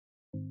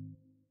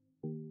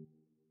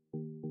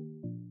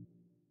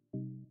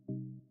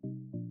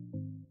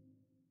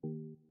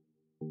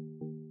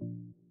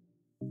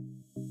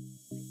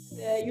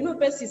you know,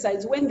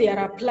 pesticides, when they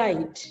are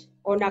applied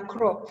on a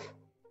crop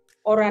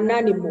or an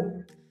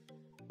animal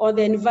or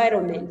the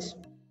environment,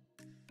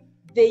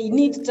 they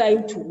need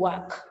time to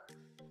work.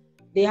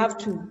 They have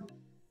to,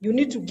 you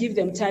need to give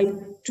them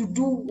time to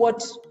do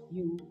what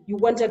you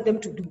wanted them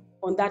to do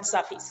on that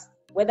surface,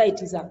 whether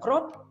it is a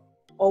crop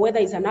or whether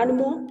it's an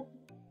animal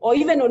or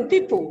even on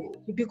people,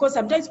 because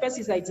sometimes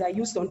pesticides are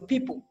used on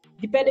people,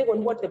 depending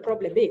on what the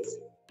problem is.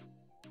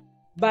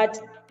 But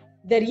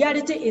the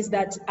reality is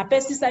that a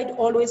pesticide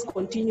always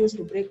continues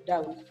to break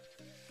down.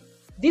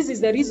 This is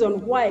the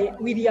reason why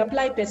we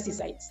reapply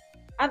pesticides.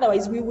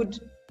 Otherwise, we would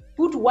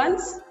put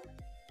once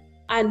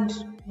and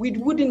we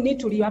wouldn't need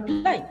to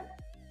reapply.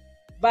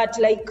 But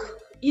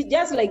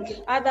just like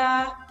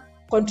other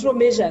control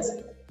measures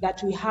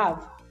that we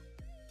have,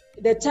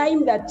 the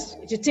time that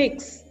it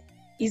takes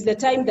is the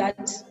time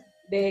that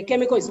the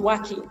chemical is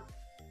working.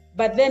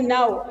 But then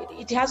now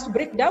it has to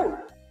break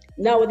down.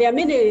 Now, there are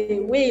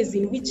many ways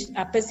in which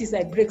a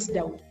pesticide breaks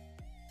down.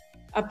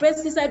 A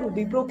pesticide will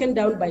be broken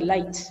down by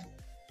light,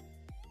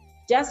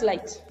 just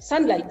light,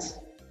 sunlight,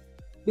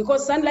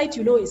 because sunlight,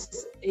 you know,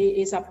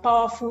 is a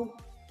powerful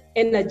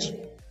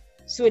energy.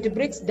 So it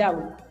breaks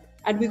down,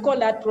 and we call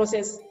that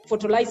process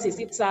photolysis.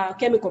 It's a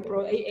chemical,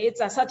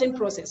 it's a certain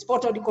process,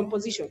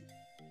 photodecomposition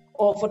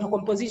or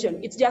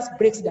photocomposition. It just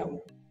breaks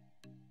down.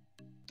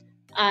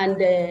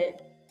 And a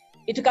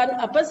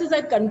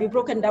pesticide can be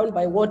broken down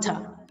by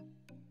water.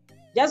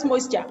 Just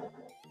moisture.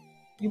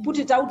 You put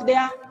it out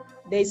there,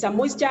 there is some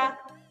moisture,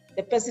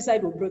 the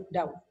pesticide will break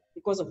down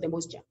because of the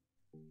moisture.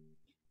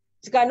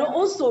 It can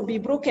also be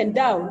broken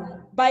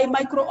down by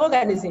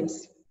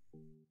microorganisms.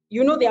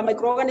 You know, there are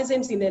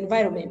microorganisms in the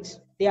environment.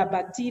 There are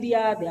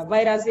bacteria, there are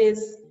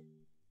viruses,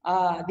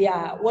 there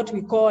are what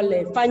we call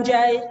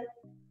fungi,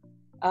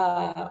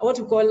 what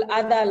we call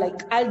other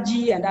like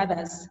algae and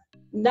others.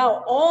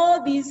 Now,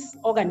 all these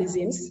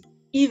organisms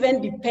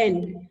even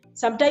depend,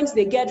 sometimes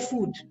they get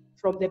food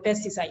from the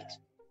pesticide.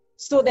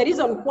 So the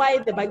reason why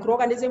the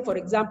microorganism, for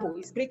example,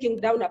 is breaking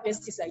down a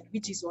pesticide,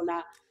 which is on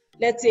a,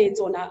 let's say it's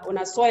on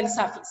a soil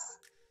surface,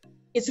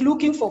 it's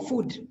looking for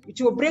food. It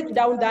will break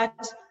down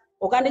that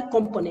organic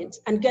component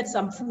and get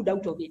some food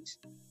out of it.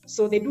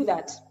 So they do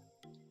that.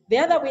 The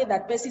other way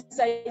that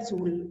pesticides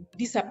will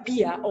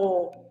disappear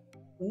or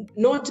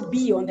not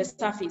be on the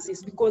surface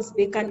is because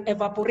they can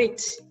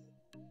evaporate.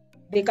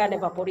 They can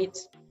evaporate.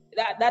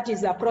 That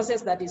is a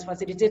process that is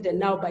facilitated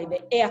now by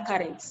the air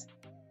currents.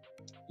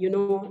 You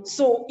know,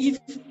 so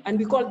and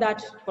we call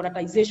that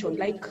polarization,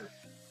 like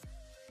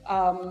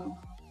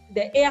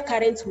the air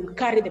currents will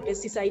carry the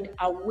pesticide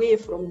away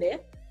from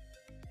the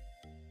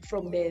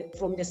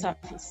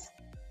surface.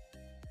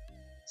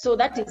 So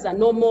that is a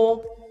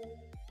normal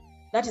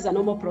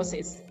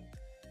process.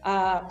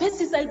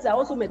 Pesticides are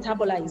also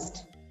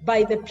metabolized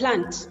by the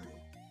plant.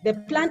 The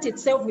plant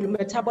itself will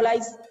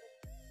metabolize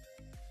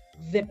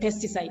the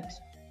pesticide.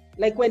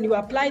 Like when you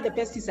apply the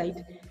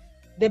pesticide,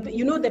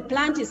 the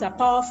plant is a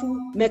powerful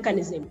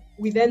mechanism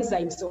with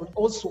enzymes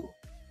also.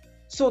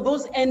 So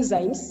those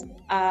enzymes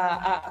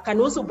can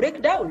also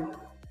break down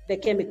the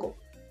chemical.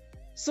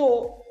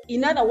 So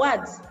in other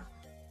words,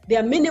 there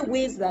are many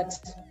ways that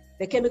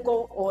the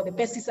chemical or the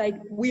pesticide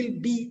will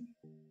be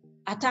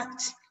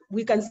attacked.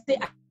 We can say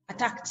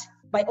attacked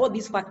by all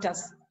these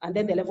factors, and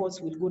then the levels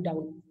will go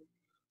down.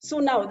 So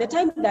now the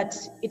time that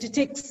it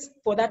takes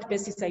for that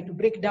pesticide to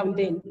break down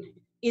then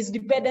is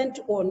dependent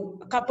on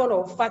a couple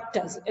of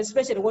factors,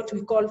 especially what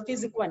we call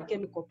physical and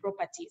chemical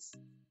properties.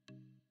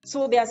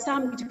 So there are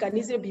some which can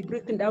easily be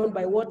broken down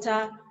by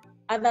water,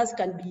 others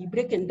can be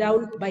broken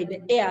down by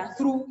the air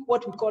through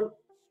what we call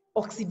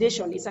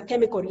oxidation. It's a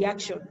chemical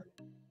reaction.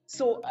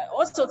 So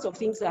all sorts of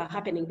things are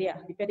happening there,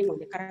 depending on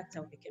the character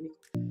of the chemical.